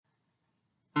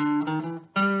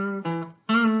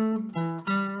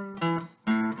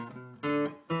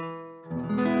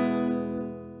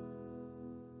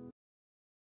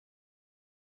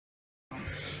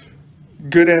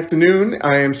Good afternoon.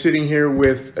 I am sitting here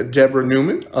with Deborah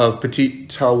Newman of Petite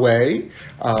Taway.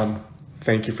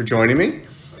 Thank you for joining me.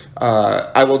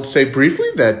 I will say briefly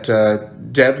that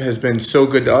Deb has been so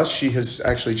good to us. She has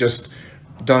actually just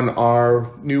done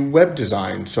our new web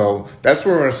design. So that's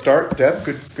where we're going to start. Deb,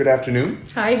 good afternoon.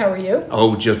 Hi, how are you?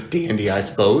 Oh, just dandy, I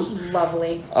suppose.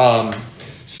 Lovely.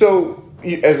 So,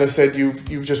 as I said,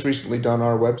 you've just recently done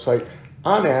our website.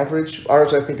 On average,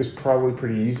 ours I think is probably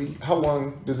pretty easy. How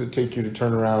long does it take you to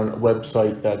turn around a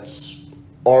website that's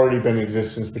already been in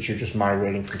existence, but you're just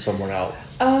migrating from somewhere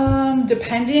else?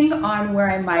 Depending on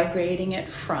where I'm migrating it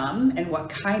from and what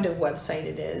kind of website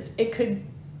it is, it could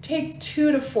take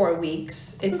 2 to 4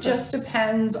 weeks. It just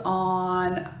depends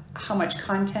on how much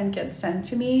content gets sent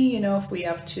to me. You know, if we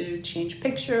have to change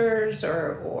pictures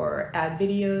or add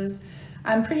videos,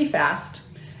 I'm pretty fast.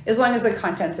 As long as the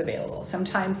content's available.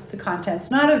 Sometimes the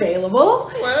content's not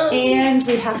available, and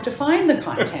we have to find the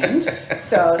content.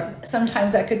 So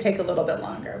sometimes that could take a little bit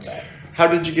longer. But how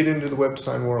did you get into the web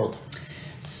design world?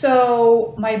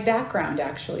 So my background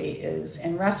actually is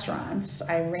in restaurants.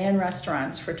 I ran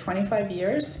restaurants for 25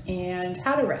 years and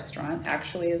had a restaurant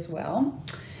actually as well.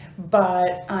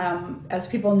 But as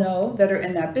people know that are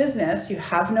in that business, you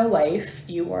have no life.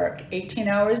 You work 18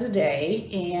 hours a day,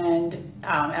 and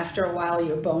after a while,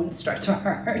 your bones start to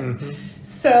hurt. Mm-hmm.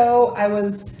 So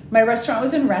my restaurant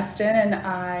was in Reston, and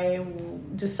I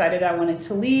decided I wanted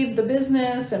to leave the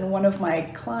business. And one of my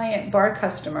client bar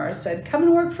customers said, "Come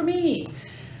and work for me."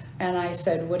 And I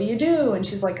said, "What do you do?" And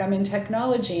she's like, "I'm in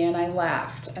technology." And I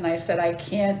laughed. And I said, I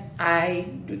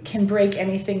can break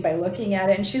anything by looking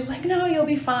at it. And she's like, "No, you'll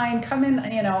be fine. Come in,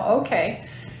 okay."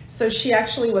 So she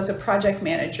actually was a project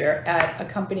manager at a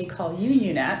company called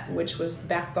Unet, which was the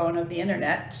backbone of the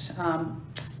internet,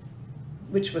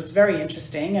 which was very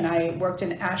interesting. And I worked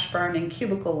in Ashburn and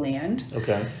cubicle land,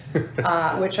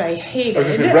 which I hated. I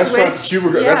was going to say, restaurant to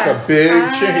cubicle, yes, that's a big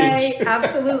change. I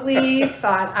absolutely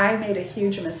thought I made a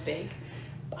huge mistake.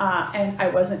 And I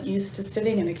wasn't used to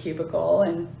sitting in a cubicle.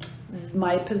 And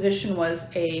my position was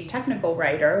a technical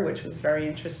writer, which was very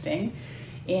interesting.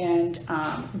 And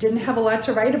didn't have a lot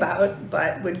to write about,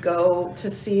 but would go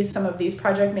to see some of these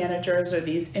project managers or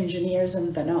these engineers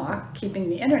in the NOC keeping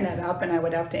the internet up, and I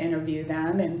would have to interview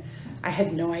them, and I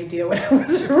had no idea what I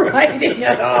was writing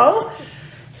at all.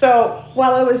 So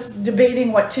while I was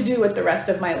debating what to do with the rest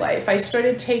of my life, I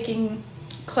started taking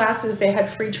classes. They had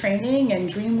free training in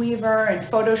Dreamweaver and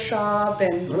Photoshop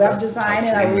and web design,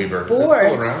 and I was bored. Is that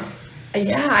still around?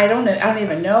 Yeah, I don't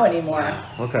even know anymore.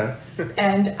 Okay.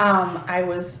 And I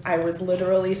was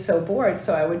literally so bored,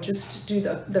 so I would just do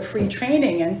the free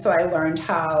training, and so I learned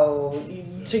how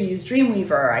to use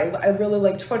Dreamweaver. I really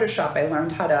liked Photoshop. I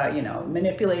learned how to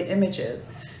manipulate images,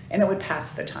 and it would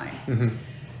pass the time.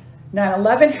 Mm-hmm.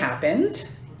 9/11 happened,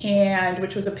 and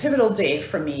which was a pivotal day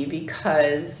for me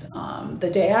because the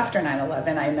day after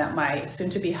 9/11, I met my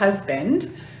soon-to-be husband,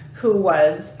 who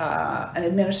was a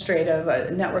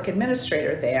network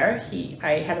administrator there.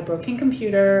 I had a broken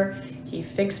computer. He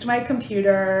fixed my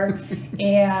computer,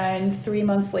 and 3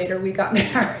 months later we got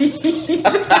married.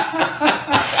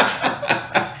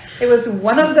 It was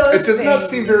one of those things. It does not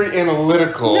seem very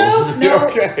analytical. No.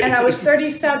 Okay. And I was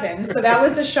 37, so that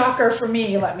was a shocker for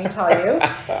me, let me tell you.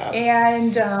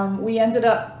 And we ended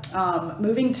up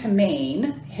moving to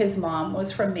Maine. His mom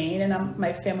was from Maine, and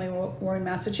my family were in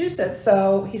Massachusetts.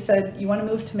 So he said, "You want to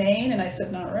move to Maine?" And I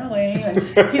said, "Not really." And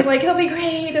he's like, "It'll be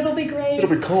great. It'll be great. It'll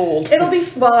be cold."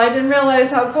 Well, I didn't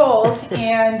realize how cold.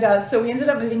 And so we ended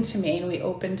up moving to Maine. We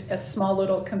opened a small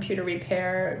little computer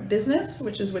repair business,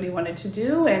 which is what he wanted to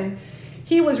do. And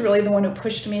he was really the one who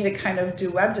pushed me to kind of do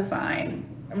web design.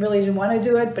 I really didn't want to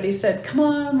do it, but he said, "Come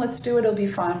on, let's do it. It'll be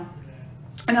fun."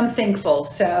 And I'm thankful.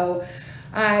 So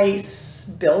I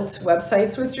built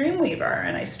websites with Dreamweaver,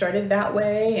 and I started that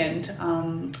way, and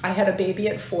I had a baby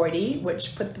at 40,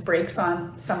 which put the brakes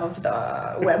on some of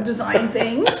the web design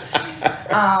things,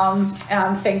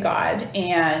 thank God,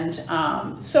 and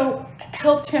so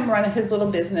helped him run his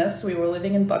little business. We were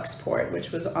living in Bucksport,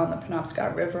 which was on the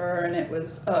Penobscot River, and it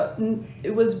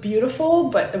was beautiful,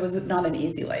 but it was not an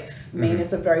easy life. Maine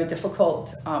is a very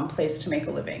difficult place to make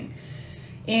a living.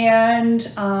 And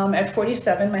at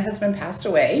 47, my husband passed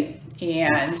away,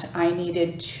 and I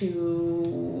needed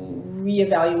to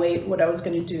reevaluate what I was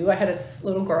going to do. I had a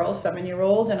little girl,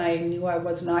 7-year-old, and I knew I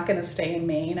was not going to stay in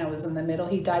Maine. I was in the middle.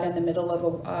 He died in the middle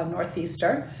of a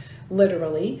northeaster,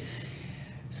 literally.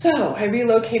 So I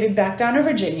relocated back down to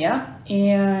Virginia,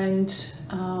 and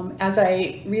as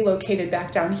I relocated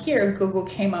back down here, Google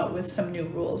came out with some new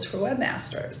rules for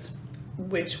webmasters,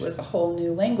 which was a whole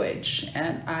new language,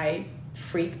 and I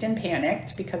freaked and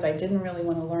panicked because I didn't really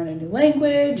want to learn a new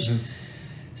language.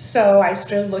 So I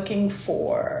started looking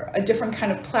for a different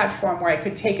kind of platform where I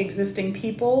could take existing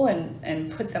people and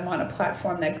put them on a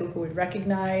platform that Google would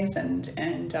recognize.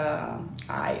 And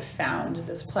I found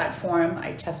this platform.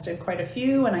 I tested quite a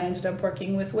few, and I ended up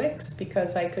working with Wix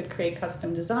because I could create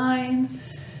custom designs.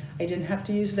 I didn't have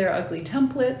to use their ugly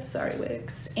templates. Sorry,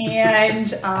 Wix.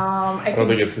 And I don't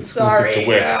think it's exclusive to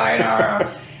Wix. I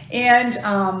know.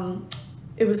 And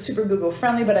it was super Google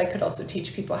friendly, but I could also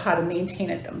teach people how to maintain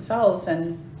it themselves.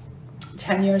 And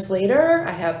 10 years later,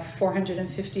 I have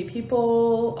 450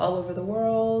 people all over the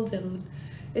world, and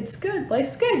it's good.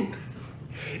 Life's good.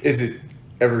 Is it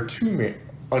ever too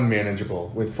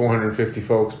unmanageable with 450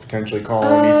 folks potentially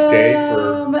calling each day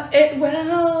for?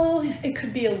 It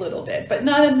could be a little bit, but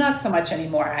not so much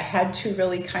anymore. I had to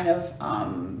really kind of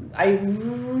I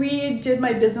redid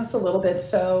my business a little bit,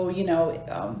 so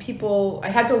people. I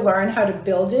had to learn how to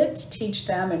build it, teach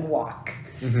them, and walk.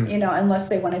 Unless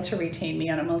they wanted to retain me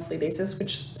on a monthly basis,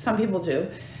 which some people do.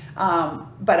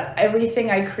 But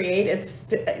everything I create,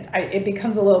 it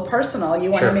becomes a little personal.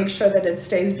 You want to make sure that it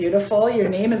stays beautiful. Your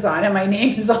name is on it. My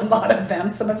name is on a lot of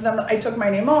them. Some of them I took my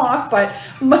name off, but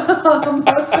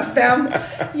most of them,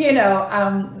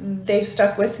 they've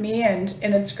stuck with me, and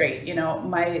it's great.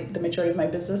 The majority of my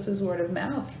business is word of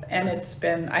mouth,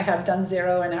 and I have done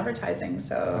zero in advertising.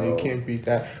 So you can't beat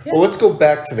that. Yeah. Well, let's go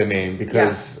back to the name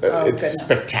because it's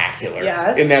spectacular.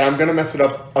 Yes. And then I'm going to mess it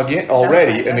up again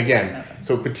already and again.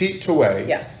 So Petite Taway.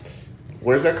 Yes.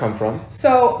 Where does that come from?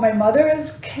 So my mother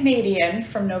is Canadian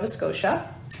from Nova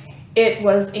Scotia. It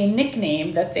was a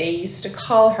nickname that they used to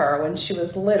call her when she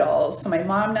was little. So my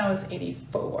mom now is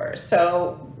 84.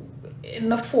 So in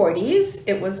the 40s,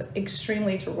 it was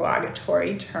extremely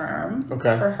derogatory term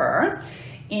for her.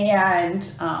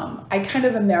 And I kind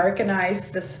of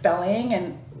Americanized the spelling.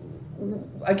 And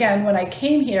again, when I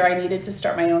came here, I needed to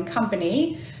start my own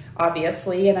company,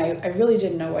 obviously, and I really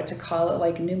didn't know what to call it,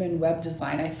 like Newman Web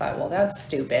Design. I thought, well, that's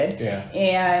stupid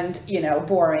and,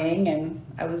 boring. And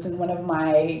I was in one of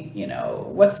my,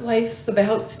 what's life's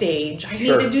about stage. I need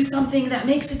to do something that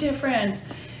makes a difference.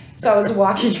 So I was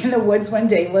walking in the woods one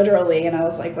day, literally, and I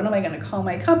was like, what am I going to call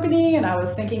my company? And I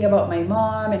was thinking about my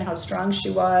mom and how strong she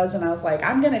was. And I was like,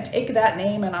 I'm going to take that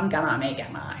name and I'm going to make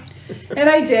it mine. And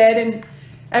I did. And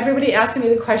everybody asked me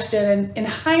the question. And in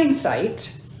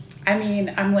hindsight,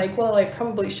 I'm like, well, I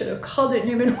probably should have called it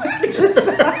Newman Web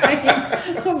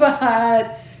Design.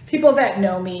 But people that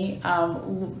know me,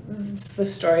 it's the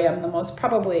story. I'm the most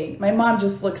my mom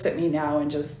just looks at me now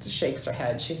and just shakes her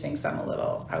head. She thinks I'm a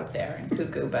little out there and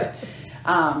cuckoo, but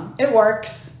it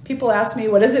works. People ask me,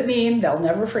 what does it mean? They'll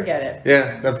never forget it.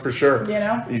 Yeah, that's for sure.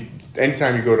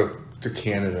 Anytime you go to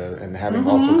Canada and having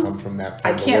also come from that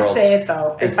part of the world. I can't say it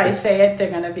though. If I say it,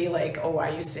 they're going to be like, oh, why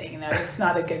are you saying that? It's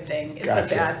not a good thing. It's a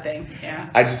bad thing. Yeah.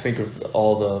 I just think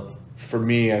of for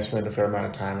me, I spent a fair amount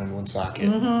of time in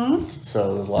Woonsocket.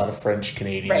 So there's a lot of French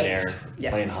Canadian there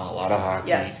playing a lot of hockey.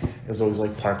 Yes. There's always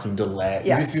like parking de let.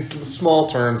 Yes. These small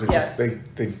terms that just, they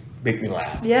make me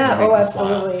laugh. Yeah. Oh,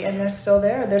 absolutely. And they're still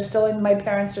there. My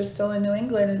parents are still in New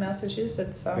England and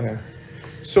Massachusetts. So. Yeah.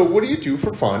 So what do you do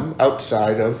for fun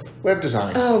outside of web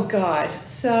design? Oh, God.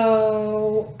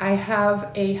 So I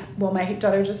have my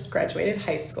daughter just graduated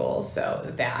high school. So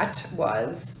that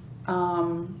was,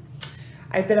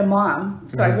 I've been a mom.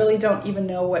 So I really don't even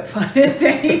know what fun is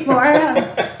anymore.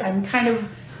 I'm kind of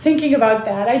thinking about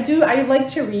that. I like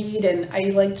to read and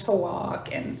I like to walk.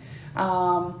 And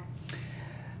I'm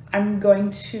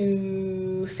going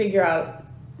to figure out,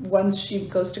 once she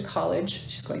goes to college,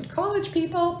 she's going to college,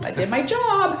 people. I did my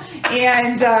job.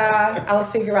 And I'll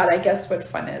figure out, I guess, what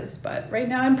fun is. But right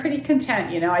now I'm pretty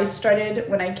content. I started,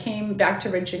 when I came back to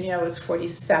Virginia, I was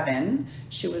 47.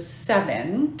 She was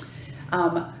 7.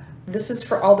 This is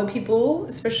for all the people,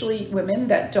 especially women,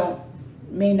 that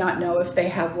may not know if they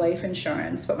have life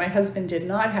insurance. But my husband did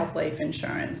not have life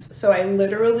insurance. So I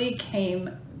literally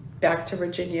came back to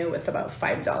Virginia with about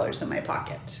 $5 in my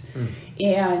pocket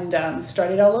and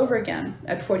started all over again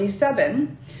at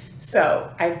 47.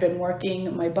 So I've been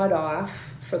working my butt off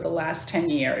for the last 10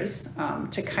 years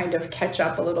to kind of catch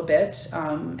up a little bit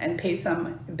and pay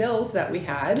some bills that we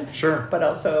had, but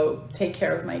also take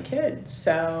care of my kids.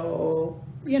 So,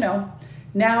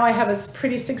 now I have a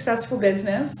pretty successful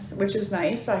business, which is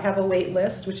nice. I have a wait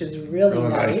list, which is really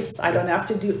nice. I don't have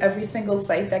to do every single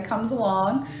site that comes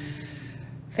along.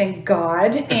 Thank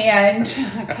God. And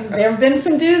because there have been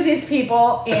some doozies,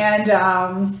 people,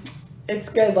 and it's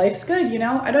good. Life's good,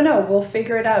 I don't know. We'll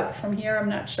figure it out from here. I'm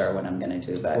not sure what I'm going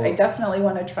to do, but I definitely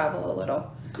want to travel a little.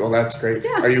 Oh, that's great.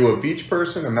 Yeah. Are you a beach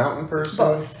person, a mountain person?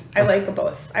 Both. I like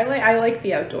both. I like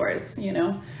the outdoors, you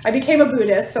know. I became a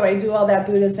Buddhist, so I do all that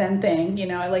Buddha Zen thing. You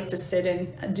know, I like to sit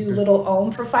and do little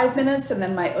Om for 5 minutes, and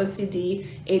then my OCD,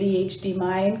 ADHD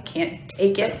mind can't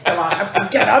take it, so I'll have to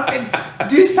get up and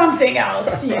do something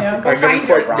else, you know, go find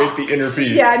a rock. Make the inner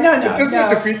peace. Yeah, no. It doesn't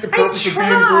defeat the purpose of being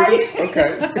Buddhist.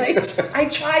 Okay. I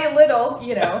try a little,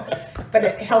 you know, but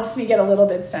it helps me get a little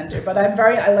bit centered. But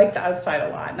I like the outside a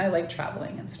lot, and I like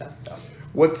traveling and stuff, so.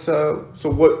 What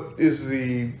is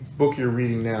the book you're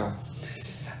reading now?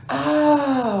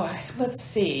 Oh, let's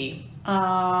see.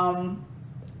 I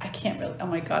can't really. Oh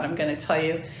my God, I'm going to tell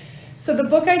you. So the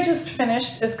book I just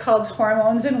finished is called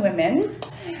Hormones in Women.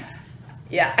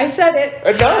 Yeah, I said it.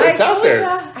 It's out there.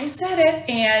 I said it,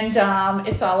 and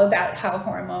it's all about how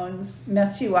hormones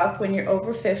mess you up when you're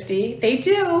over 50. They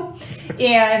do,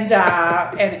 and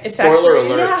it's Spoiler actually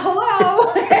alert. Yeah,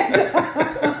 hello. And,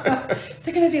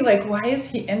 they're gonna be like, why is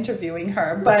he interviewing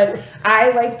her? But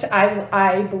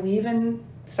I believe in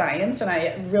science, and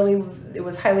it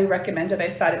was highly recommended. I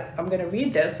thought, I'm going to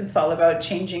read this. It's all about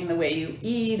changing the way you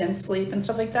eat and sleep and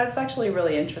stuff like that. It's actually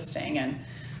really interesting, and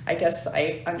I guess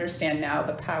I understand now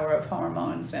the power of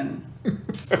hormones, and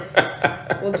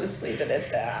we'll just leave it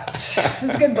at that.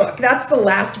 It's a good book. That's the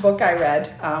last book I read,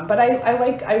 but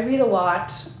I read a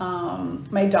lot.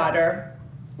 My daughter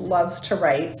loves to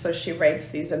write, so she writes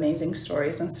these amazing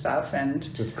stories and stuff, and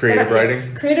just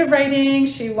creative writing.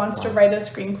 She wants to write a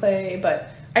screenplay, but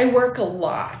I work a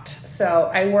lot. So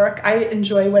I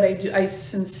enjoy what I do. I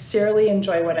sincerely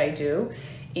enjoy what I do,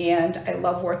 and I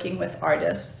love working with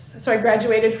artists. So I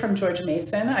graduated from George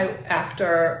Mason.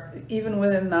 Even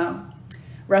within the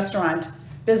restaurant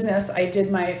business, I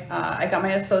got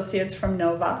my associates from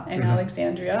Nova in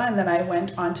Alexandria, and then I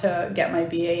went on to get my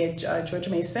BA at George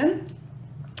Mason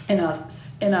in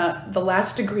the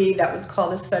last degree that was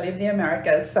called the Study of the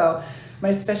Americas. So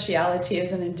my specialty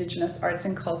is in Indigenous arts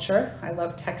and culture. I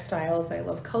love textiles, I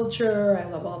love culture, I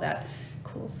love all that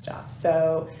cool stuff.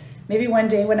 So maybe one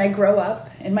day when I grow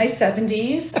up in my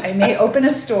 70s, I may open a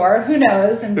store, who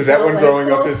knows? And is that when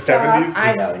growing up is 70s?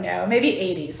 I don't know, maybe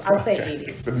 80s. I'll say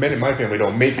 80s. The men in my family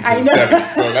don't make it to the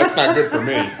 70s, so that's not good for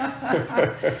me.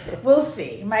 We'll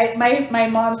see. My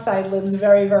mom's side lives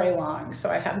very, very long, so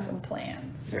I have some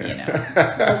plans, you know.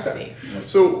 We'll see.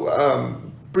 So,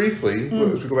 briefly,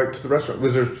 as we go back to the restaurant,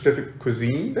 was there a specific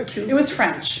cuisine that you... It was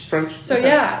French. So okay.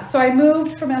 Yeah, so I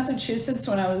moved from Massachusetts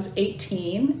when I was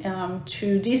 18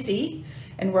 to DC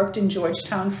and worked in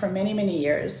Georgetown for many, many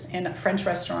years in French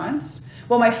restaurants.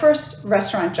 Well, my first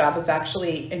restaurant job was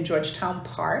actually in Georgetown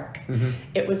Park.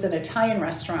 It was an Italian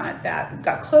restaurant that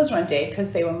got closed one day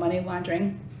because they were money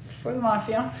laundering for the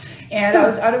mafia, and I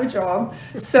was out of a job.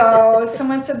 So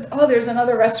someone said, oh, there's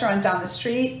another restaurant down the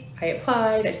street. I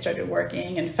applied, I started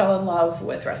working, and fell in love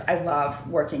with, I love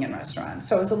working in restaurants.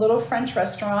 So it was a little French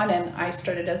restaurant, and I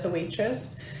started as a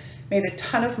waitress, made a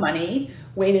ton of money,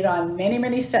 waited on many,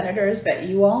 many senators that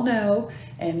you all know,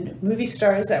 and movie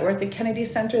stars that were at the Kennedy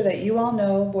Center that you all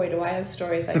know. Boy, do I have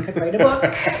stories. I could write a book,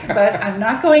 but I'm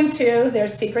not going to. Their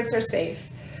secrets are safe.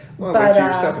 Well, wait till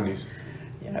your 70s.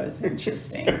 It was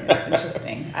interesting.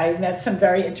 I met some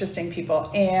very interesting people.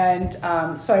 And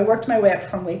so I worked my way up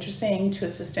from waitressing to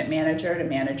assistant manager to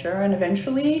manager, and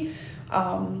eventually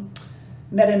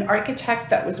met an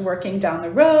architect that was working down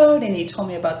the road, and he told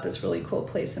me about this really cool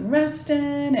place in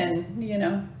Reston, and, you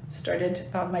know, started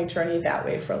my journey that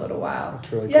way for a little while.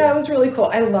 That's really cool. Yeah, it was really cool.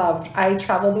 I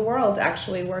traveled the world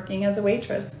actually working as a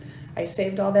waitress. I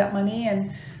saved all that money,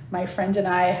 and my friend and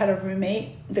I had a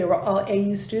roommate. They were all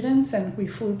AU students, and we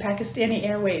flew Pakistani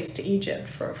Airways to Egypt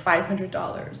for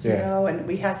 $500, you know, and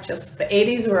we had the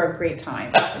 80s were a great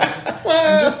time.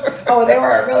 They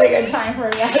were a really good time for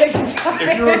me. I had a good time.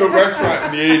 If you were in the restaurant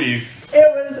in the 80s.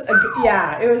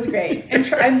 It was great. And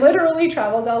I literally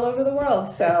traveled all over the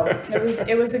world. So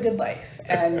it was a good life.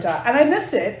 And I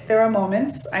miss it. There are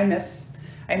moments I miss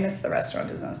the restaurant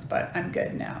business, but I'm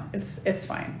good now. It's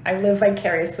fine. I live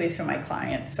vicariously through my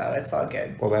clients, so it's all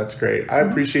good. Well, that's great. I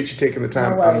appreciate you taking the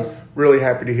time. No worries. I'm really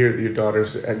happy to hear that your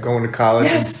daughter's going to college.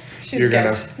 Yes, she's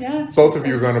good. Both of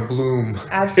you are going to bloom.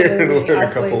 Absolutely, in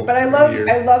a couple But I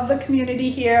years. love the community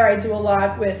here. I do a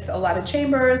lot with a lot of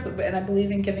chambers, and I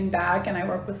believe in giving back, and I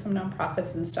work with some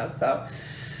nonprofits and stuff. So,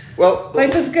 well,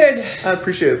 life is good. I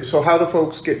appreciate it. So, how do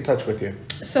folks get in touch with you?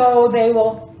 So they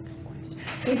will.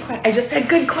 I just said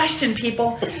good question,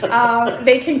 people.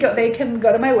 They can go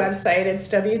to my website. It's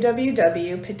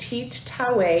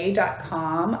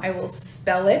www.petitetaway.com. I will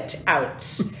spell it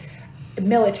out,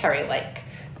 military like.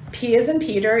 P as in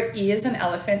Peter, E as in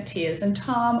elephant, T as in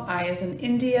Tom, I as in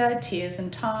India, T as in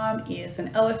Tom, E as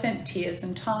in elephant, T as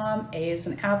in Tom, A as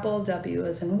in apple, W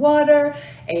as in water,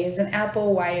 A as in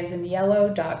apple, Y as in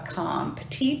yellow.com,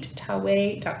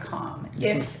 PetiteTaway.com.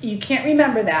 If you can't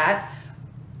remember that,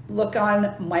 look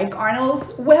on Mike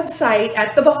Arnold's website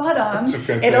at the bottom.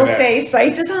 It'll say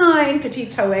site design,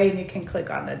 Petite Taway, and you can click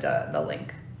on the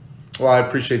link. Well, I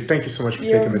appreciate it. Thank you so much for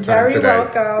taking the time today.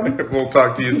 You're very welcome. We'll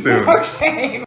talk to you soon. Okay.